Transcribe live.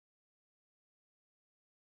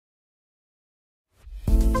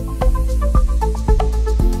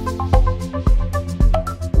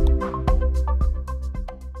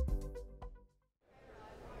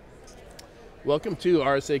Welcome to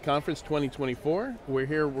RSA Conference 2024. We're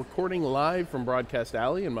here recording live from Broadcast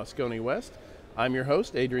Alley in Moscone West. I'm your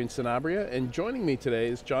host, Adrian Sanabria, and joining me today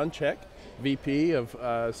is Jon Check, VP of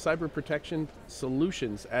Cyber Protection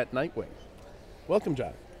Solutions at Nightwing. Welcome,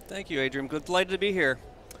 Jon. Thank you, Adrian. Good, delighted to be here.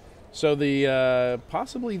 So the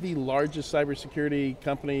possibly the largest cybersecurity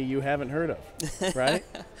company you haven't heard of, right?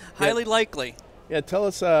 Highly likely. Yeah, tell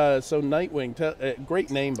us, so Nightwing, great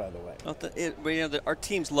name, by the way. Well, our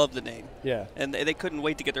teams love the name. Yeah. And they couldn't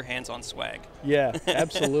wait to get their hands on swag. Yeah,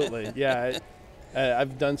 absolutely. Yeah,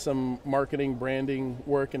 I've done some marketing, branding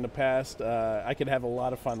work in the past. I could have a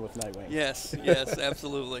lot of fun with Nightwing. Yes, yes,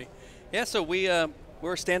 absolutely. Yeah, so we're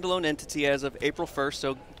a standalone entity as of April 1st,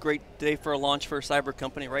 so great day for a launch for a cyber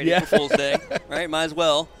company, right? Yeah. April Fool's Day, right? Might as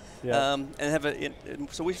well. Yeah.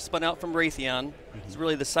 So we spun out from Raytheon. Mm-hmm. It's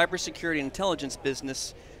really the cybersecurity intelligence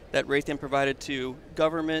business that Raytheon provided to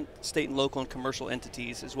government, state and local, and commercial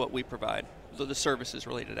entities is what we provide. The services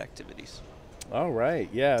related activities. All right.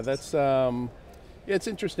 Yeah, that's it's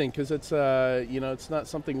interesting because it's it's not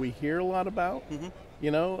something we hear a lot about. Mm-hmm.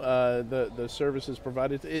 The services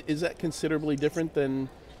provided. Is that considerably different than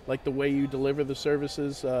like the way you deliver the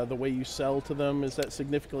services, the way you sell to them? Is that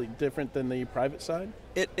significantly different than the private side?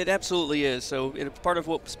 It absolutely is. So part of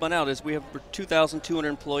what spun out is we have 2,200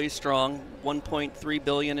 employees strong, 1.3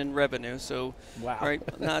 billion in revenue. So wow. Right,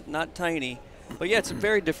 not tiny, but yeah, it's a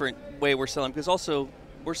very different way we're selling because also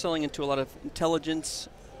we're selling into a lot of intelligence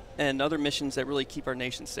and other missions that really keep our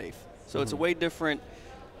nation safe. So it's a way different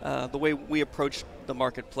the way we approach the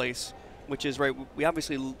marketplace. Which is, right, we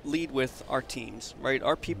obviously lead with our teams, right?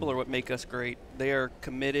 Our people are what make us great. They are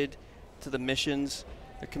committed to the missions.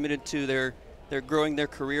 They're committed to they're growing their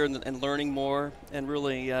career and learning more and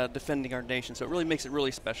really defending our nation. So it really makes it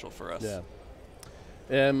really special for us.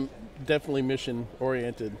 Yeah. Definitely mission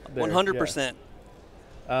oriented. 100%.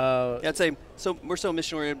 Yeah. I'd say so. We're so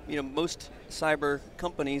mission oriented. Most cyber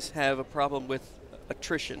companies have a problem with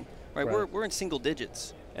attrition, right? We're in single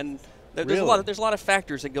digits, and there's really? There's a lot of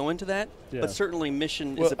factors that go into that, but certainly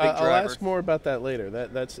mission is a big driver. I'll ask more about that later.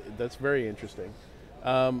 That's very interesting.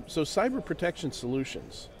 So cyber protection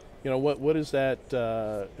solutions, what is that?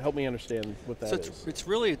 Help me understand what that is. It's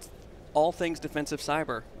really all things defensive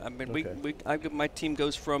cyber. I mean, my team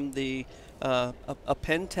goes from the a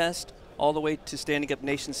pen test all the way to standing up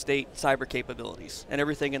nation state cyber capabilities and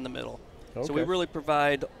everything in the middle. Okay. So we really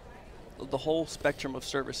provide the whole spectrum of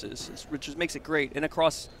services, which just makes it great, and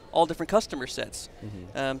across all different customer sets.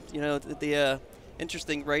 Mm-hmm.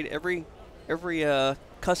 Interesting, right? Every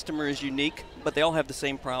customer is unique, but they all have the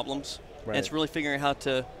same problems. Right. And it's really figuring out how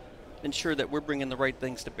to ensure that we're bringing the right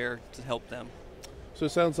things to bear to help them. So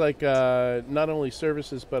it sounds like not only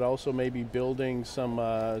services, but also maybe building some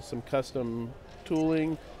custom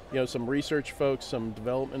tooling. Some research folks, some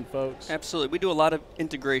development folks. Absolutely. We do a lot of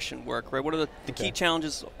integration work, right? One of the key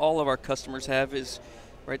challenges all of our customers have is,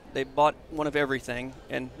 right, they bought one of everything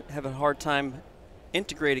and have a hard time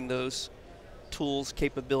integrating those tools,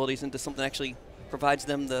 capabilities into something that actually provides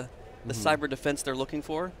them the cyber defense they're looking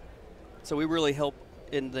for. So we really help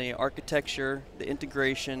in the architecture, the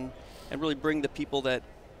integration, and really bring the people that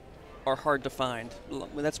are hard to find.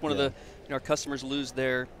 That's one of the, our customers lose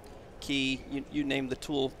their key, you name the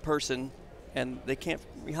tool person, and they can't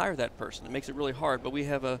rehire that person. It makes it really hard, but we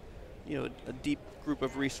have a deep group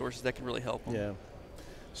of resources that can really help them. Yeah.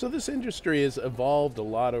 So this industry has evolved a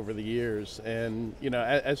lot over the years, and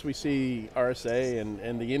as we see RSA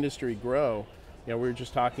and the industry grow, we were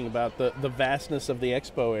just talking about the vastness of the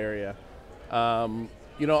expo area.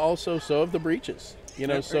 Also so of the breaches.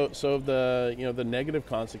 So of the the negative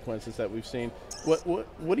consequences that we've seen.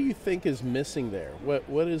 What do you think is missing there?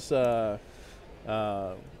 What is what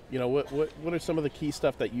are some of the key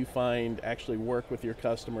stuff that you find actually work with your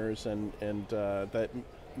customers and that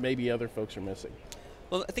maybe other folks are missing?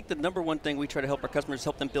 Well, I think the number one thing we try to help our customers is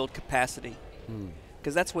help them build capacity,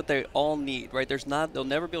 because that's what they all need, right? They'll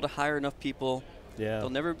never be able to hire enough people. Yeah. They'll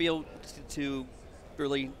never be able to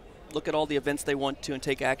really look at all the events they want to and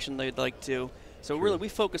take action they'd like to. So really, we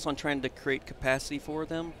focus on trying to create capacity for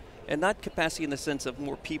them, and not capacity in the sense of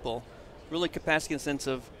more people, really capacity in the sense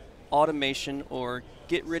of automation or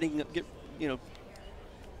you're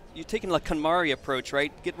taking like KonMari approach,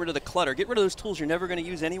 right? Get rid of the clutter, get rid of those tools you're never going to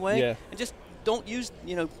use anyway, and just don't use,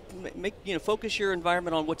 focus your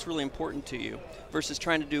environment on what's really important to you versus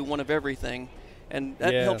trying to do one of everything, and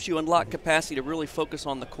that helps you unlock capacity to really focus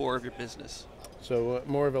on the core of your business. So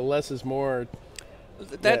more of a less is more.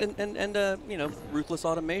 That and ruthless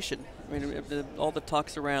automation. I mean, all the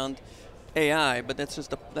talks around AI, but that's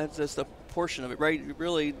just a portion of it, right?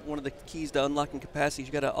 Really, one of the keys to unlocking capacity is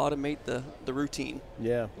you got to automate the routine.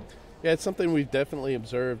 Yeah. Yeah, it's something we've definitely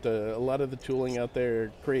observed. A lot of the tooling out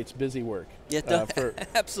there creates busy work. Yeah,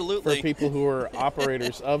 absolutely. For people who are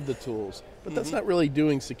operators of the tools. But that's not really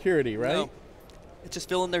doing security, right? No. It's just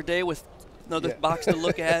filling their day with another box to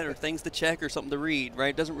look at or things to check or something to read, right?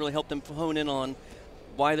 It doesn't really help them hone in on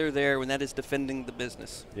why they're there when that is defending the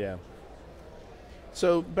business. Yeah.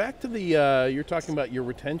 So back to the, you're talking about your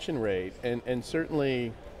retention rate, and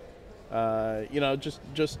certainly,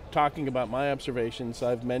 just talking about my observations,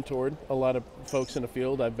 I've mentored a lot of folks in the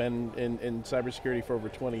field. I've been in cybersecurity for over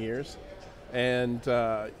 20 years. And,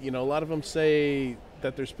 a lot of them say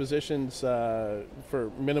that there's positions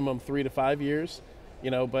for minimum 3 to 5 years,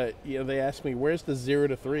 but they ask me, where's the 0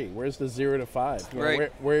 to 3? Where's the 0 to 5?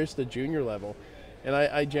 Right. Where's the junior level? And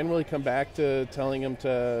I generally come back to telling them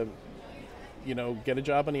to, get a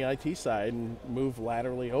job on the IT side and move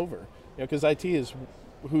laterally over. Because IT is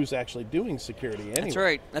who's actually doing security anyway. That's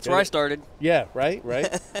right. That's where I started. Yeah, right.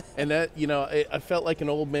 And that, I felt like an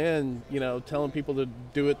old man, telling people to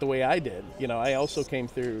do it the way I did. I also came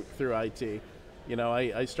through IT.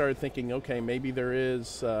 I started thinking, okay, maybe there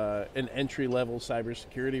is an entry-level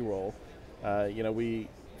cybersecurity role.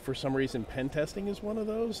 For some reason, pen testing is one of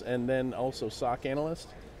those, and then also SOC analyst.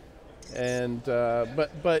 And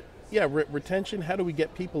but yeah, retention. How do we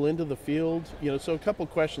get people into the field? So a couple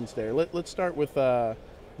questions there. Let's start with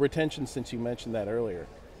retention, since you mentioned that earlier.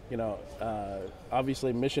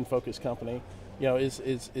 Obviously, a mission-focused company.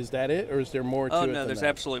 Is that it, or is there more to it? Oh no, there's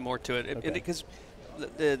absolutely more to it. Because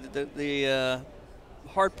the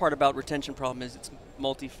hard part about retention problem is it's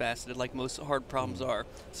multifaceted, like most hard problems are.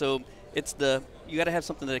 So it's you got to have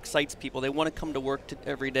something that excites people. They want to come to work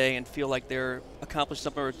every day and feel like they're accomplishing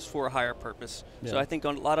something, or it's for a higher purpose. Yeah. So I think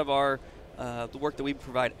on a lot of our the work that we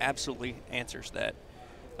provide absolutely answers that.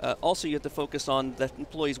 Also, you have to focus on the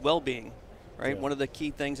employee's well-being, right? Yeah. One of the key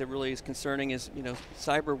things that really is concerning is,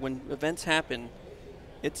 cyber, when events happen,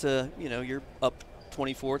 it's you're up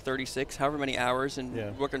 24, 36, however many hours,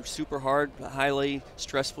 and working super hard, highly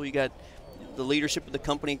stressful. You got the leadership of the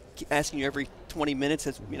company asking you every 20 minutes,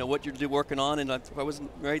 what you're working on, and if I wasn't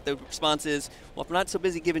right, the response is, well, if I'm not so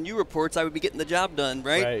busy giving you reports, I would be getting the job done,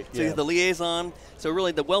 right? So you have the liaison. So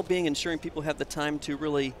really, the well-being, ensuring people have the time to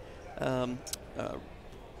really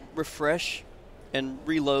refresh and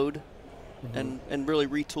reload and really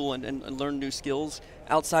retool and learn new skills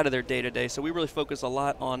outside of their day-to-day. So we really focus a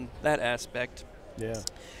lot on that aspect. Yeah.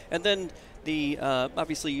 And then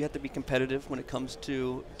obviously you have to be competitive when it comes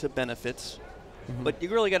to benefits. But you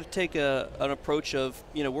really got to take an approach of,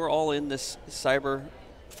 we're all in this cyber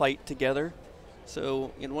fight together.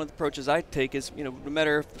 So one of the approaches I take is, no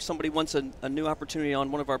matter if somebody wants a new opportunity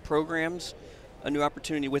on one of our programs, a new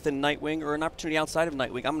opportunity within Nightwing or an opportunity outside of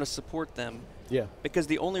Nightwing, I'm going to support them. Yeah. Because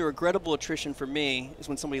the only regrettable attrition for me is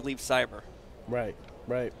when somebody leaves cyber. Right.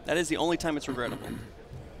 That is the only time it's regrettable.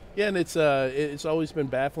 Yeah, and it's always been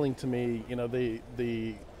baffling to me,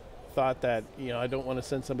 the thought that, I don't want to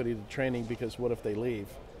send somebody to training because what if they leave?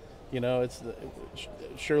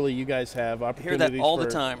 Surely you guys have opportunities I hear that all for the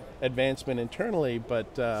time. Advancement internally, but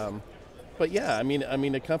yeah, I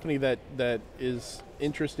mean a company that is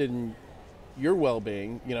interested in your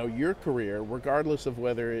well-being, your career, regardless of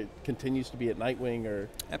whether it continues to be at Nightwing or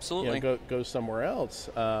absolutely goes somewhere else.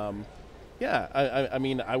 Yeah, I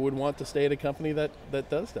mean, I would want to stay at a company that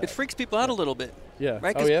does that. It freaks people out a little bit. Yeah.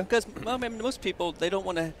 Right? Oh, yeah? Because most people, they don't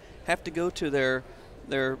want to have to go to their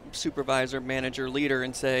supervisor, manager, leader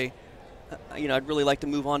and say, I'd really like to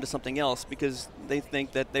move on to something else, because they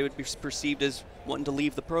think that they would be perceived as wanting to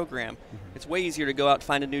leave the program. It's way easier to go out and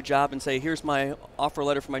find a new job and say, here's my offer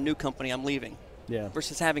letter for my new company, I'm leaving. Yeah.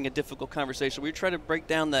 Versus having a difficult conversation. We try to break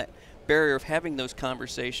down that barrier of having those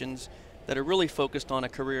conversations that are really focused on a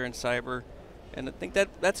career in cyber, and I think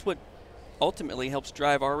that's what ultimately helps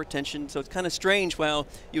drive our retention. So it's kind of strange, you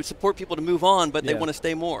would support people to move on, but they want to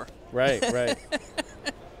stay more. Right.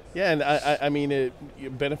 Yeah, and I mean, it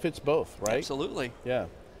benefits both, right? Absolutely. Yeah.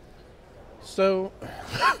 So,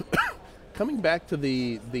 coming back to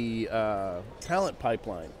the talent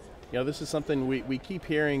pipeline, this is something we keep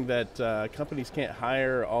hearing, that companies can't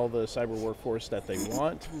hire all the cyber workforce that they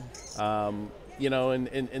want,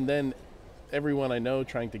 and then everyone I know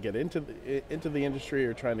trying to get into the industry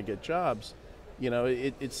or trying to get jobs,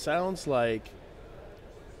 it sounds like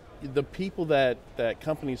the people that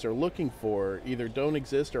companies are looking for either don't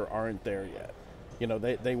exist or aren't there yet.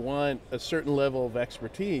 They want a certain level of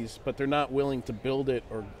expertise, but they're not willing to build it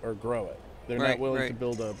or grow it. They're not willing to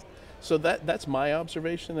build a. So that's my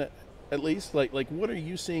observation, at least. Like what are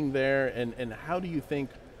you seeing there, and how do you think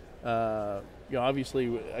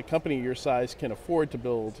obviously a company your size can afford to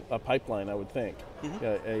build a pipeline, I would think,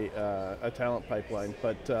 a talent pipeline.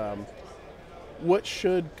 But what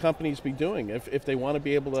should companies be doing if they want to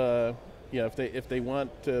be able to, if they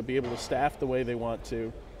want to be able to staff the way they want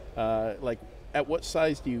to, like at what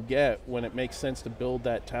size do you get when it makes sense to build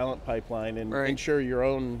that talent pipeline and ensure your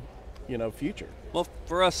own, future? Well,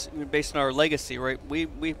 for us, based on our legacy, right, we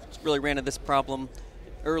really ran into this problem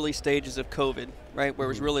early stages of COVID, right, where it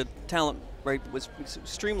was really talent, right, was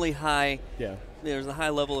extremely high. Yeah. There's a high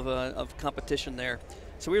level of competition there.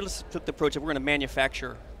 So we just took the approach of we're going to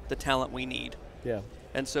manufacture the talent we need. Yeah.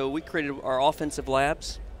 And so we created our offensive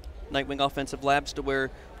labs, Nightwing offensive labs, to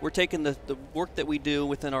where we're taking the work that we do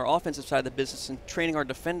within our offensive side of the business and training our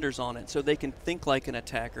defenders on it so they can think like an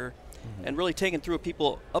attacker. And really taking through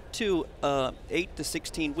people up to 8 to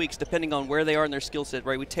 16 weeks, depending on where they are in their skill set,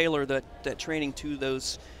 right? We tailor that training to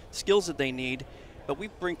those skills that they need. But we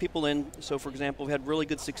bring people in. So, for example, we had really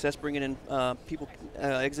good success bringing in people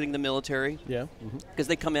exiting the military. Yeah. Because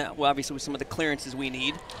they come out, well, obviously, with some of the clearances we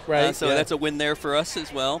need. Right. So that's a win there for us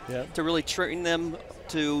as well. Yeah. To really train them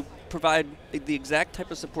to provide the exact type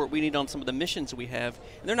of support we need on some of the missions we have.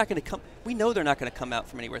 And they're not going to come. We know they're not going to come out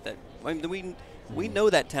from anywhere. We know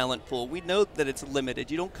that talent pool. We know that it's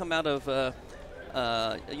limited. You don't come out of a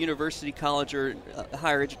university, college, or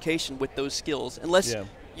higher education with those skills unless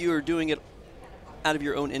you are doing it out of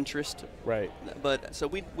your own interest. Right. But so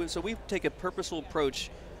we take a purposeful approach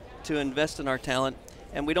to invest in our talent,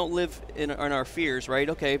 and we don't live in our fears. Right.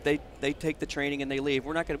 Okay. If they take the training and they leave,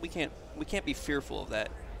 we're not going. We can't be fearful of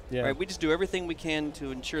that. Yeah. Right. We just do everything we can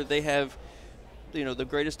to ensure they have, the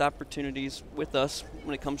greatest opportunities with us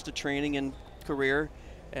when it comes to training and career.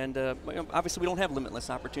 And obviously we don't have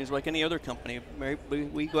limitless opportunities like any other company. Right?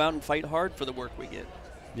 We go out and fight hard for the work we get.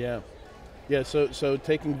 Yeah. Yeah, so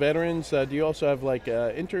taking veterans, do you also have like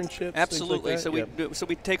internships? Absolutely. Like so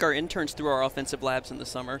we take our interns through our offensive labs in the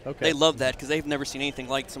summer. Okay. They love that because they've never seen anything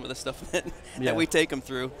like some of the stuff that we take them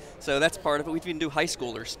through. So that's part of it. We even do high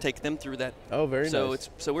schoolers, take them through that. Oh, very nice.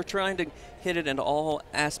 So we're trying to hit it into all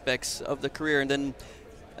aspects of the career, and then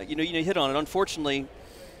you hit on it. Unfortunately,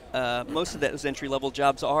 most of those entry-level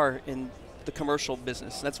jobs are in the commercial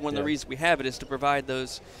business. That's one of the reasons we have it, is to provide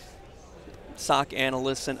those SOC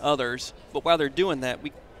analysts and others. But while they're doing that,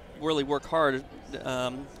 we really work hard.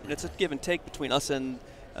 And it's a give and take between us and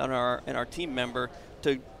our team member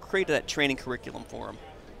to create that training curriculum for them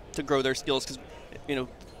to grow their skills. Because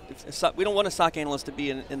we don't want a SOC analyst to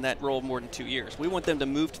be in that role more than 2 years. We want them to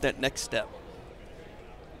move to that next step.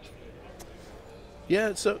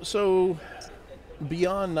 Yeah. So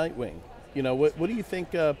beyond Nightwing, what do you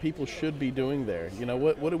think people should be doing there?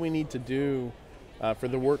 What do we need to do for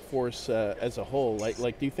the workforce as a whole?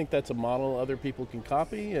 Like, do you think that's a model other people can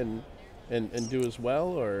copy and do as well,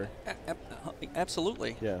 or?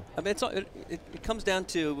 Absolutely. Yeah. I mean, it comes down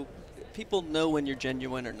to people know when you're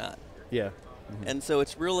genuine or not. Yeah. Mm-hmm. And so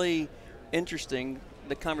it's really interesting.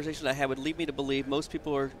 The conversations I had would lead me to believe most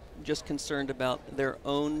people are just concerned about their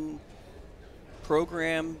own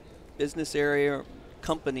program, business area,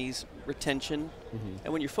 companies, retention.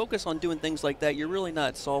 And when you focus on doing things like that, you're really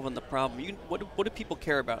not solving the problem. What do people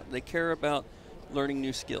care about? They care about learning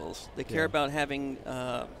new skills. They care about having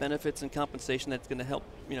benefits and compensation that's going to help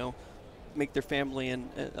make their family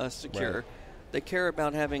secure. Right. They care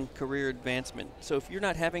about having career advancement. So if you're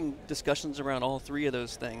not having discussions around all three of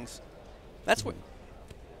those things, that's what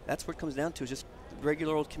it comes down to, is just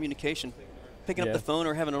regular old communication. Picking up the phone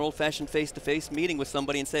or having an old-fashioned face-to-face meeting with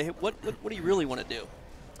somebody and say, hey, what do you really want to do?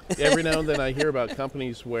 Every now and then I hear about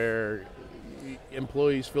companies where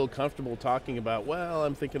employees feel comfortable talking about, well,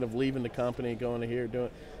 I'm thinking of leaving the company, going to here,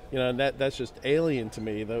 doing, and that's just alien to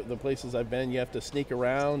me. The places I've been, you have to sneak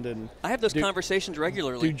around and I have those conversations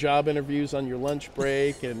regularly. Do job interviews on your lunch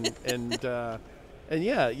break, and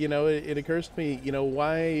yeah, it occurs to me,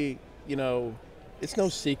 why, it's no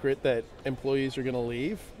secret that employees are going to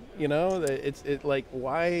leave.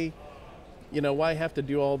 Why have to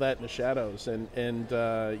do all that in the shadows? And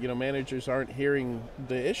managers aren't hearing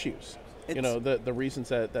the issues. The reasons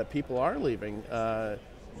that people are leaving.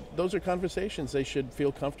 Those are conversations they should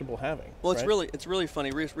feel comfortable having. Well, it's really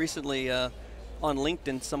funny. Recently, on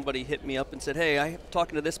LinkedIn, somebody hit me up and said, "Hey, I'm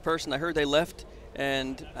talking to this person. I heard they left."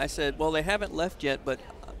 And I said, "Well, they haven't left yet, but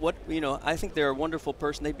I think they're a wonderful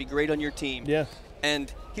person. They'd be great on your team." Yeah.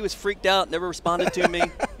 And he was freaked out, never responded to me,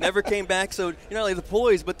 never came back. So, not only the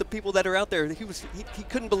employees, but the people that are out there, he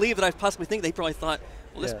couldn't believe that I possibly think. They probably thought,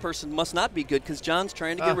 well, this person must not be good because John's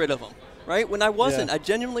trying to get rid of him, right? When I wasn't. I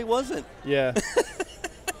genuinely wasn't. Yeah.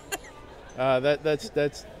 That's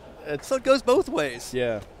so it goes both ways.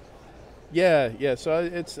 Yeah. Yeah. So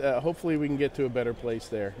it's hopefully we can get to a better place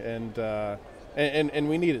there, and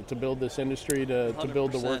we need it to build this industry, to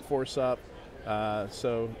build the 100%. workforce up.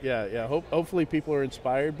 So yeah. Hopefully people are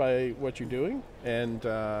inspired by what you're doing, and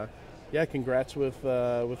yeah, congrats with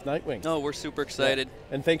Nightwing. No, we're super excited.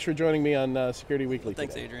 Yeah. And thanks for joining me on Security Weekly.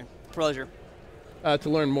 Thanks, today. Adrian. Pleasure. To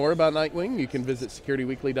learn more about Nightwing, you can visit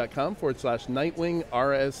securityweekly.com/Nightwing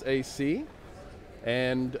RSAC.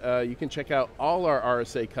 And you can check out all our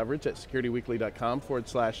RSA coverage at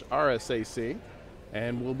securityweekly.com/RSAC.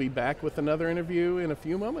 And we'll be back with another interview in a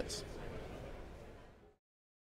few moments.